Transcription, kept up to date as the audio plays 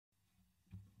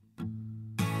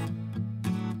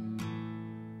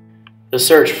The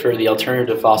search for the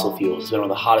alternative to fossil fuels has been one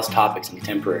of the hottest topics in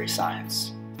contemporary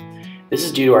science. This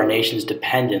is due to our nation's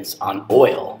dependence on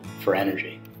oil for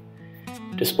energy,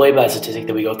 displayed by the statistic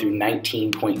that we go through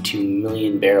 19.2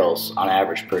 million barrels on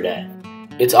average per day.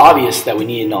 It's obvious that we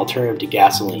need an alternative to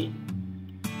gasoline.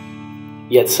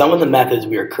 Yet some of the methods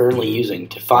we are currently using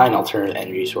to find alternative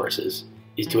energy sources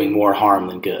is doing more harm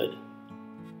than good.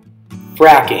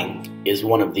 Fracking is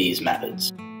one of these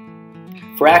methods.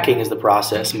 Fracking is the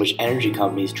process in which energy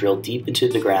companies drill deep into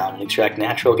the ground and extract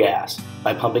natural gas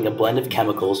by pumping a blend of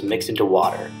chemicals mixed into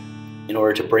water in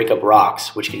order to break up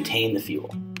rocks which contain the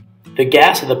fuel. The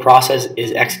gas that the process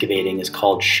is excavating is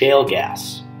called shale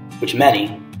gas, which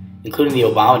many, including the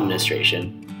Obama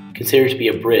administration, consider to be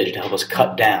a bridge to help us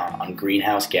cut down on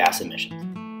greenhouse gas emissions.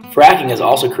 Fracking has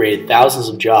also created thousands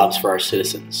of jobs for our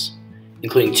citizens,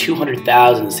 including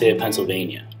 200,000 in the state of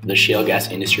Pennsylvania, where the shale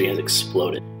gas industry has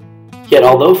exploded. Yet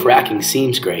although fracking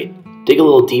seems great, dig a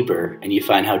little deeper and you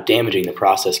find how damaging the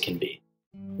process can be.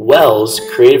 Wells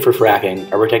created for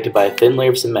fracking are protected by a thin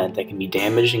layer of cement that can be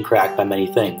damaged and cracked by many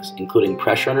things, including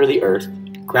pressure under the earth,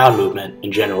 ground movement,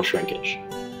 and general shrinkage.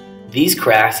 These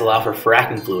cracks allow for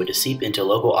fracking fluid to seep into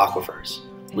local aquifers,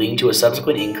 leading to a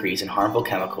subsequent increase in harmful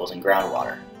chemicals in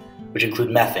groundwater, which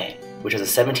include methane, which has a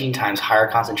 17 times higher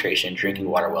concentration in drinking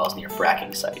water wells near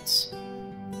fracking sites.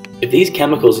 If these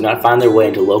chemicals do not find their way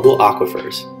into local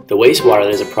aquifers, the wastewater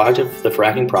that is a product of the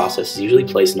fracking process is usually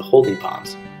placed in holding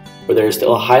ponds, where there is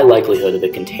still a high likelihood of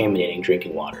it contaminating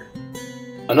drinking water.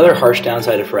 Another harsh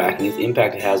downside of fracking is the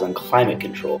impact it has on climate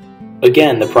control.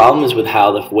 Again, the problem is with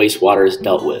how the wastewater is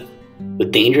dealt with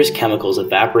dangerous chemicals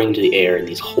evaporating into the air in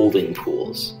these holding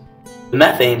pools. The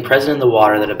methane present in the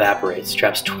water that evaporates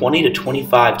traps 20 to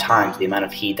 25 times the amount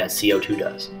of heat that CO2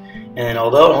 does, and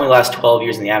although it only lasts 12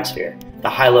 years in the atmosphere, the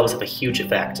high levels have a huge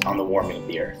effect on the warming of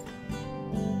the earth.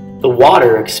 The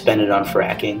water expended on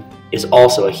fracking is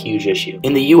also a huge issue.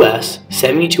 In the US,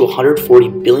 70 to 140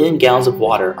 billion gallons of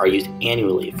water are used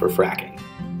annually for fracking.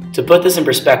 To put this in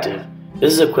perspective,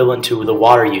 this is equivalent to the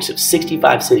water use of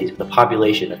 65 cities with a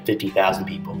population of 50,000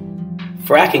 people.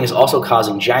 Fracking is also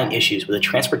causing giant issues with the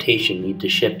transportation needed to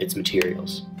ship its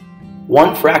materials.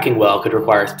 One fracking well could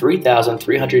require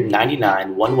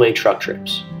 3,399 one-way truck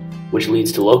trips, which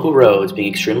leads to local roads being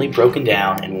extremely broken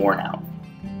down and worn out.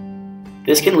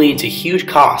 This can lead to huge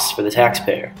costs for the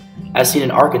taxpayer, as seen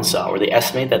in Arkansas, where they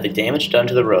estimate that the damage done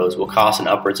to the roads will cost an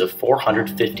upwards of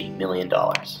 $450 million.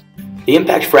 The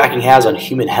impact fracking has on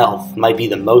human health might be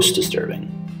the most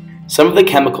disturbing. Some of the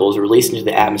chemicals released into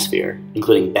the atmosphere,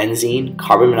 including benzene,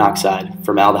 carbon monoxide,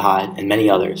 formaldehyde, and many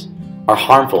others, are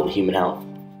harmful to human health.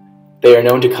 They are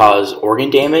known to cause organ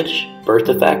damage, birth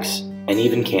defects, and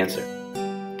even cancer.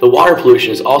 The water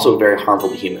pollution is also very harmful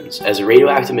to humans, as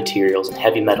radioactive materials and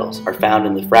heavy metals are found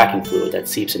in the fracking fluid that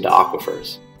seeps into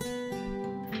aquifers.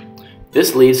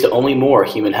 This leads to only more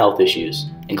human health issues,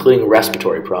 including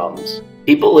respiratory problems.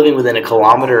 People living within a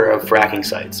kilometer of fracking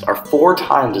sites are 4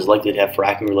 times as likely to have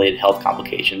fracking-related health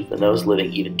complications than those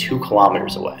living even 2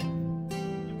 kilometers away.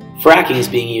 Fracking is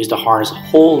being used to harness a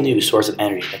whole new source of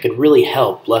energy that could really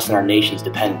help lessen our nation's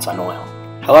dependence on oil.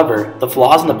 However, the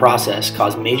flaws in the process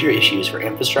cause major issues for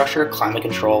infrastructure, climate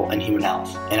control, and human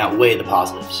health, and outweigh the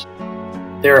positives.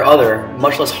 There are other,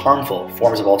 much less harmful,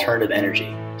 forms of alternative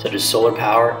energy, such as solar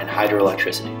power and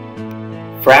hydroelectricity.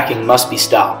 Fracking must be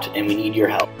stopped, and we need your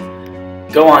help.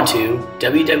 Go on to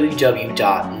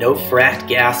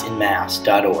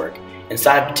www.nofrackedgasinmass.org and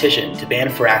sign a petition to ban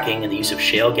fracking and the use of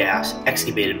shale gas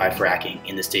excavated by fracking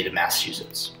in the state of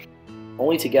Massachusetts.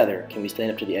 Only together can we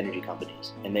stand up to the energy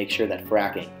companies and make sure that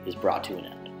fracking is brought to an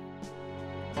end.